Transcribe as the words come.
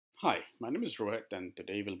Hi, my name is Rohit, and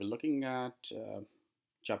today we'll be looking at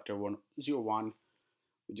chapter 101,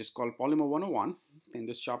 which is called Polymer 101. In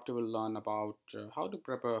this chapter, we'll learn about how to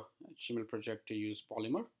prep a HTML project to use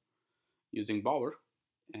Polymer using Bower,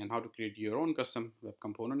 and how to create your own custom web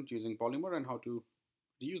component using Polymer, and how to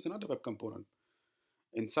reuse another web component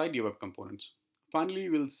inside your web components. Finally,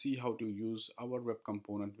 we'll see how to use our web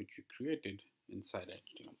component which we created inside a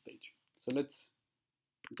HTML page. So let's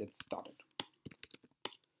get started.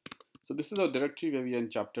 So this is our directory where we are in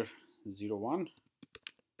chapter 01,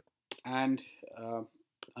 and uh,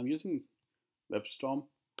 I'm using WebStorm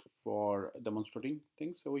for demonstrating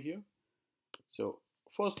things over here. So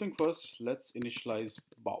first thing first, let's initialize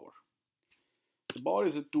Bower. So Bower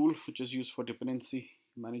is a tool which is used for dependency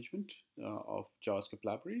management of JavaScript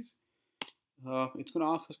libraries. It's going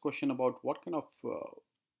to ask us a question about what kind of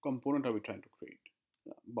component are we trying to create,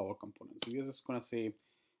 Bower component. So we're just going to say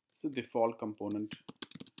this is the default component.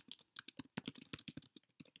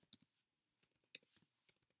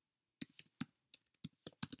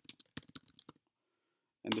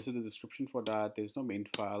 And this is the description for that. There's no main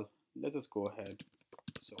file. Let's just go ahead.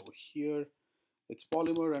 So here it's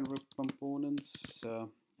Polymer and web components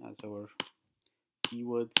as our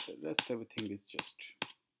keywords. The rest everything is just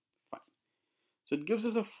fine. So it gives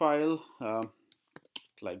us a file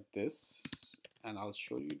like this, and I'll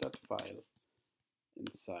show you that file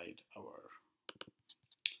inside our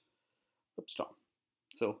WebStorm.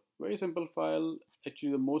 So very simple file.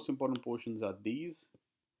 Actually, the most important portions are these.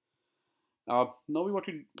 Now what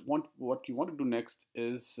you want to do next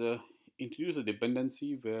is introduce a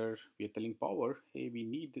dependency where we are telling Power, hey, we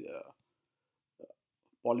need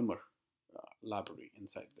Polymer library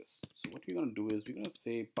inside this. So what we're going to do is we're going to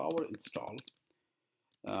say Power install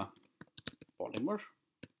Polymer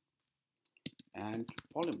and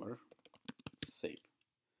Polymer save.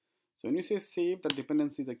 So when you say save, the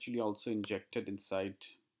dependency is actually also injected inside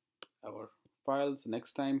our files.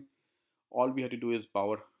 Next time, all we have to do is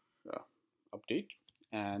Power update,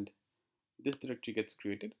 and this directory gets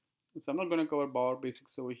created. So I'm not going to cover Bower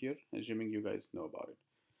basics over here, assuming you guys know about it.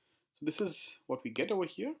 So this is what we get over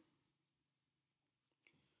here.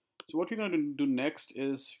 So what we're going to do next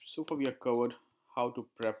is, so far we have covered how to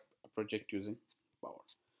prep a project using Bower.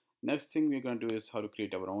 Next thing we're going to do is how to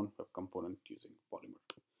create our own web component using Polymer.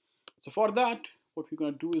 So for that, what we're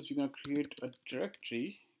going to do is we're going to create a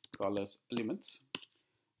directory called as elements.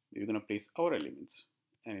 We're going to place our elements.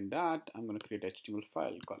 And in that, I'm going to create an HTML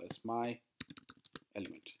file called as my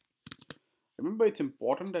element. Remember, it's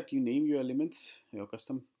important that you name your elements, your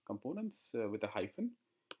custom components with a hyphen.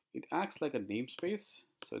 It acts like a namespace,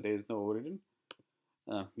 so there is no overridden.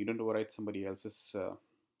 You don't override somebody else's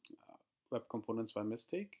web components by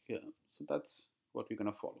mistake. So that's what we're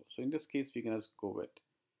going to follow. So in this case, we're going to go with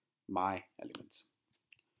my elements.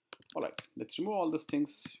 All right, let's remove all these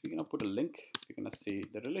things. We're going to put a link. We're going to say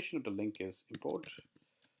the relation of the link is import,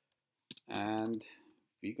 and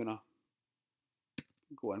we're gonna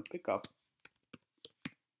go and pick up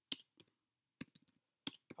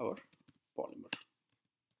our Polymer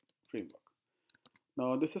framework.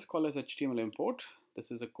 Now this is called as HTML import. This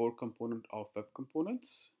is a core component of web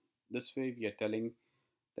components. This way we are telling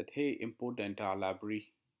that, hey, import the entire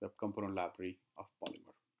library, web component library of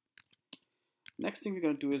Polymer. Next thing we're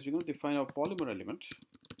going to do is we're going to define our Polymer element,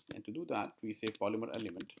 and to do that we say Polymer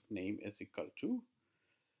element name is equal to,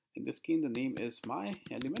 in this case, the name is my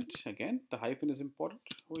element. Again, the hyphen is important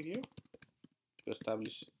over here to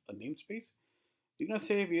establish a namespace. We're going to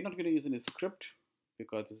say we're not going to use any script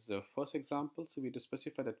because this is the first example. So we have to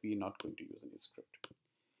specify that we are not going to use any script.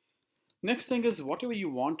 Next thing is whatever you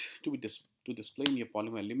want to display in your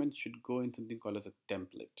Polymer element should go in something called as a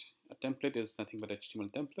template. A template is nothing but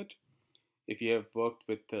HTML template. If you have worked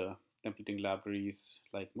with templating libraries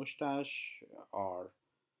like Mustache or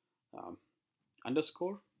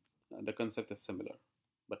Underscore, the concept is similar,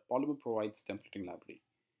 but Polymer provides templating library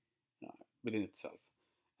within itself.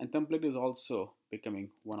 And template is also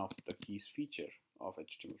becoming one of the key features of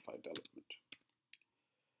HTML5 development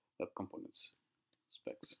web components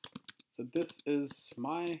specs. So this is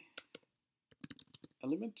my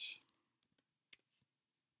element.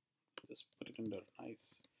 Just put it under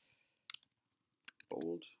nice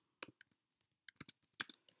bold.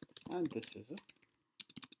 And this is a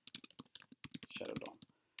shadow DOM.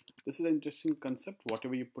 This is an interesting concept.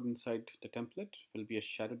 Whatever you put inside the template will be a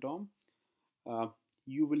shadow DOM.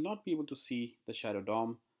 You will not be able to see the shadow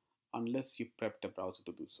DOM unless you prep the browser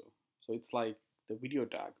to do so. So it's like the video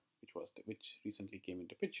tag, which recently came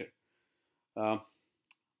into picture. But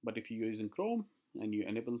if you're using Chrome and you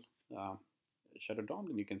enable shadow DOM,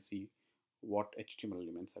 then you can see what HTML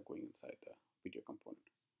elements are going inside the video component.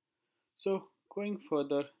 So going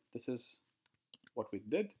further, this is what we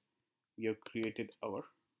did. We have created our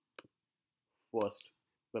first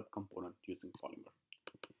web component using Polymer.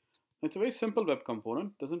 It's a very simple web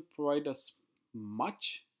component, doesn't provide us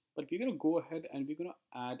much, but we're going to go ahead and we're going to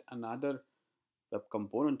add another web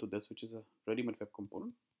component to this, which is a ready-made web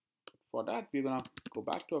component. For that, we're going to go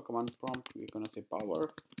back to our command prompt. We're going to say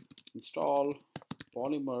power install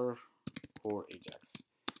Polymer core Ajax.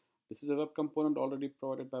 This is a web component already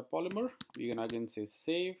provided by Polymer. We're going to again say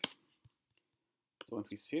save. So when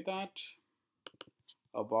we say that,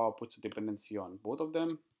 above puts a dependency on both of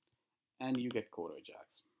them, and you get core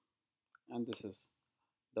Ajax. And this is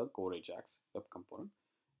the core Ajax web component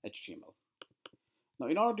HTML. Now,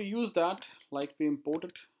 in order to use that, like we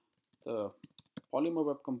imported the Polymer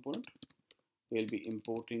web component, we'll be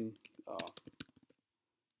importing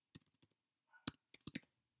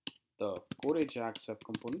the core Ajax web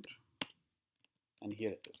component, and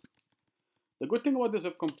here it is. The good thing about this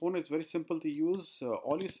web component is very simple to use.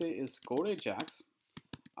 All you say is core Ajax.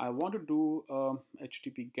 I want to do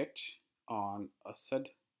HTTP GET on a said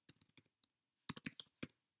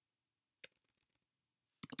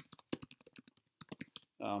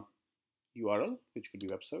URL, which could be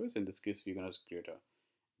web service. In this case, we're going to create a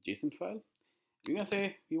JSON file. We're going to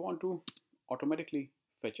say we want to automatically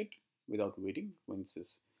fetch it without waiting once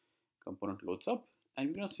this component loads up. And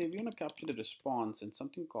we're going to say we're going to capture the response in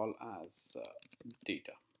something called as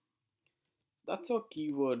data. That's our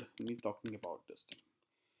keyword when we're talking about this thing.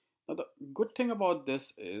 Now, the good thing about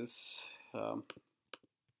this is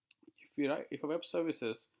if a web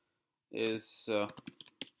services is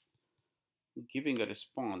giving a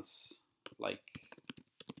response like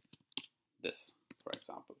this, for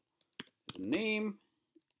example, name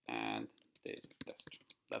and there's a test.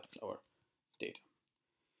 That's our data.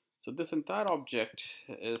 So this entire object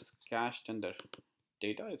is cached under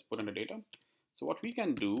data, it's put under data. So what we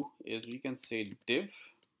can do is we can say div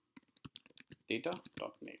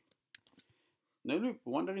data.name. Now you'll be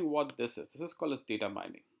wondering what this is. This is called as data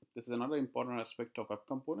binding. This is another important aspect of web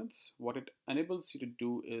components. What it enables you to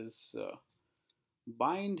do is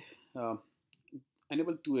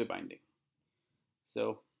enable two-way binding.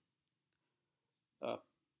 So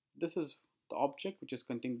this is the object which is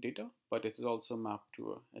containing data, but it is also mapped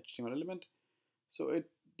to a HTML element. So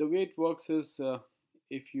the way it works is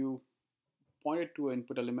if you point it to an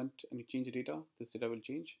input element and you change the data, this data will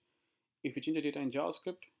change. If you change the data in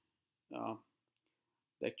JavaScript,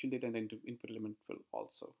 the actual data in the input element will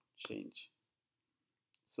also change.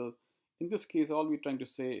 So in this case, all we're trying to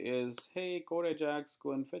say is, hey, core Ajax,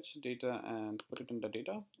 go and fetch the data and put it in the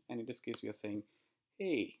data. And in this case, we are saying,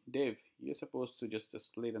 hey, div, you're supposed to just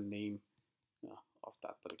display the name of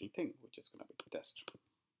that particular thing, which is going to be test.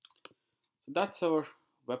 So that's our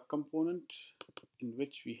web component, in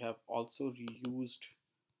which we have also reused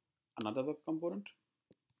another web component.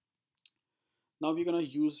 Now we're going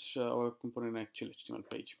to use our web component in actual HTML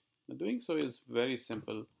page. Now doing so is very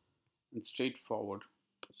simple and straightforward.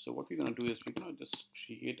 So what we're going to do is we're going to just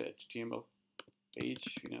create a HTML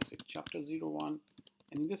page. We're going to say chapter 01,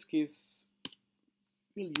 and in this case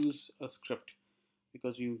we'll use a script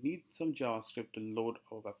because you need some JavaScript to load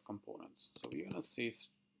our web components. So we're going to say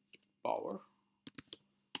power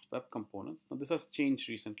web components. Now this has changed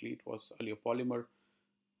recently. It was earlier polymer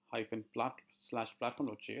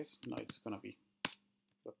 -platform.js. Now it's going to be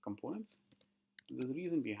web components. There's a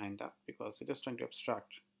reason behind that, because we're just trying to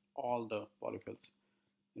abstract all the polyfills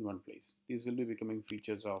in one place. These will be becoming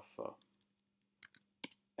features of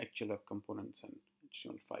actual web components and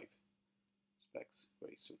HTML5 specs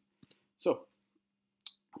very soon. So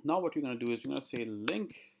now what we're going to do is we're going to say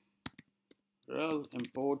link rel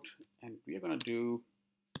import, and we are going to do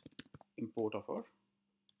import of our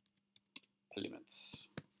elements.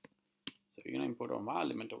 So we're going to import our my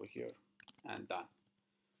element over here, and done.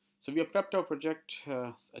 So we have prepped our project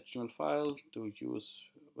HTML file to use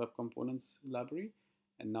web components library,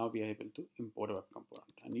 and now we are able to import a web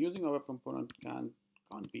component. And using a web component can't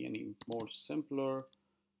be any more simpler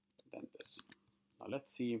than this. Now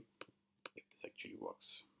let's see if this actually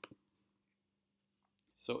works.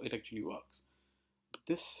 So it actually works.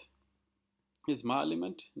 This is my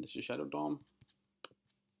element. This is shadow DOM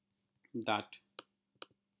that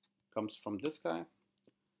comes from this guy.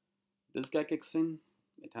 This guy kicks in.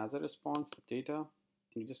 It has a response, data,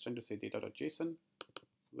 and you're just trying to say data.json,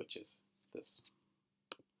 which is this.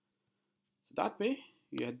 So that way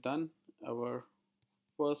we had done our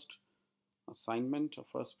first assignment, our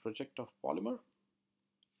first project of Polymer.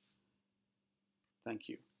 Thank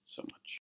you so much.